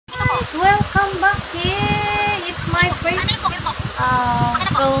guys, welcome back here. It's my first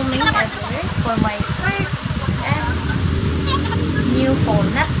filming ever for my first new phone.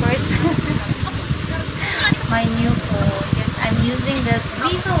 Not first, my new phone. Yes, I'm using this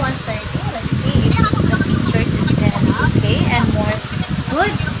Vivo 130. Let's see if the features is gonna be okay and more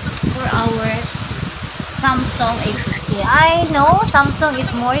good for our Samsung A50. I know Samsung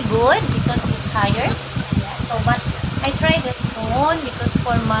is more good because it's higher. Yeah, so but I tried this phone because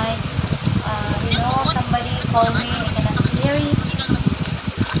for my, somebody called me, I cannot hear it.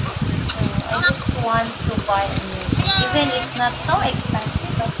 So I just want to buy a new phone. Even it's not so expensive,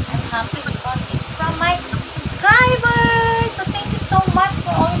 but I'm happy because it's from my subscribers. So thank you so much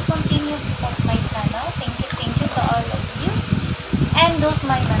for always continue to support my channel. Thank you to all of you. And those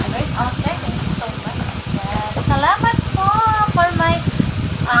my members out there, thank you so much. Yes. Salamat po for my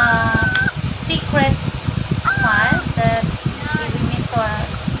secret fans that giving me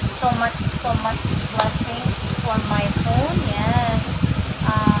so much blessings for my phone. Yes.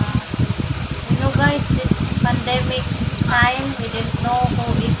 Guys, this pandemic time we didn't know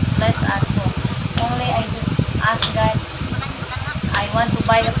who is blessed us. So only I just ask God, I want to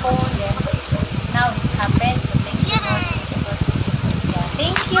buy a phone, then now it's happened. So thank you Lord. Yeah,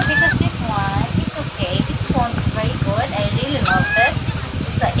 thank you because this one is okay. This phone is very good. I really love it.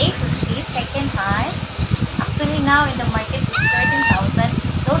 It's a A50 second hand. Actually now in the market is 13,000.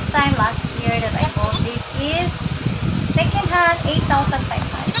 Those time last year that I bought this is second hand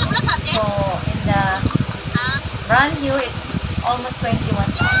 8,500. So in the brand new it's almost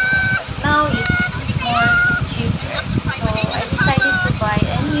 21,000. Now it's more cheaper. So I decided to buy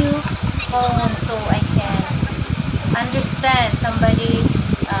a new phone so I can understand somebody.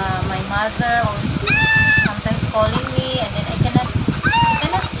 My mother always sometimes calling me and then she cannot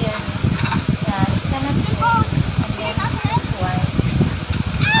hear me. Yeah, she cannot hear me. And then that's why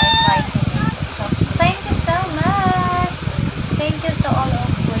I tried to make it. So thank you so much. Thank you to all of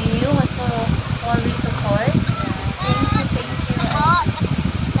you who so always support. Thank you.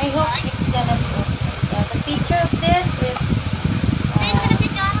 I hope it's gonna be okay. Yeah, the feature of this is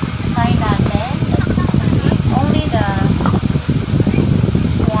sign natin. Only the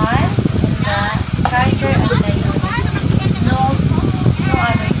one and the charger and the unit. No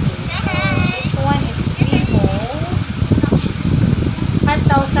other thing. So this one is Vivo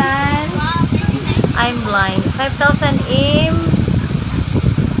 5,000. I'm blind. 5,000 aim.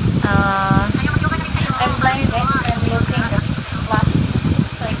 I'm blind guys. I'm looking the flash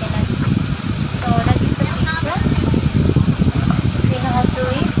so I cannot see. So that is the picture. If you know how to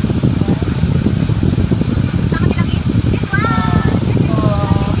read. So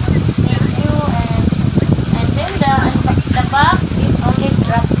thank you and then the box is only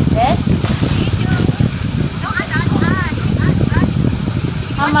drop this.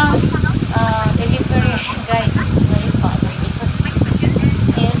 Mama delivery guy is very funny because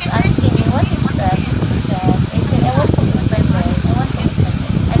he is asking me what is that? I said I want to open this. I want to open it.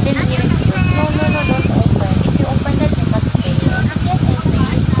 And then he refused. No, don't open. If you open that you must pay. I said yes, I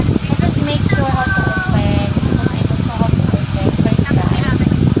pay. I just make sure how to open because I don't know how to open first time.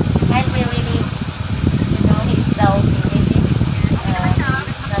 And he really, he is doubting. Maybe he's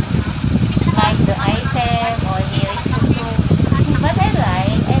not like the item or he refused to. But I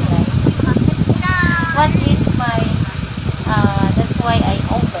like. What is my that's why I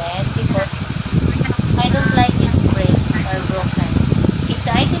open because I don't like it's break or broken. If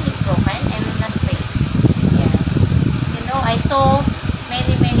the item is broken, I will not pay. Yeah. I saw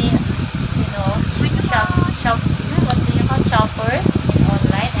many shoppers in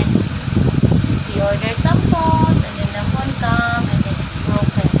online and we order some phones and then the phone comes and then it's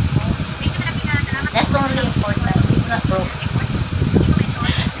broken. That's only important. It's not broken.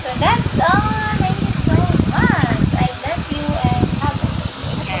 So that's all. Thank you so much. I love you and have a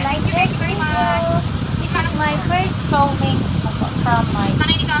good day. Like this video. This is my first filming from my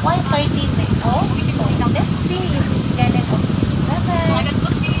 130 video. So let's see if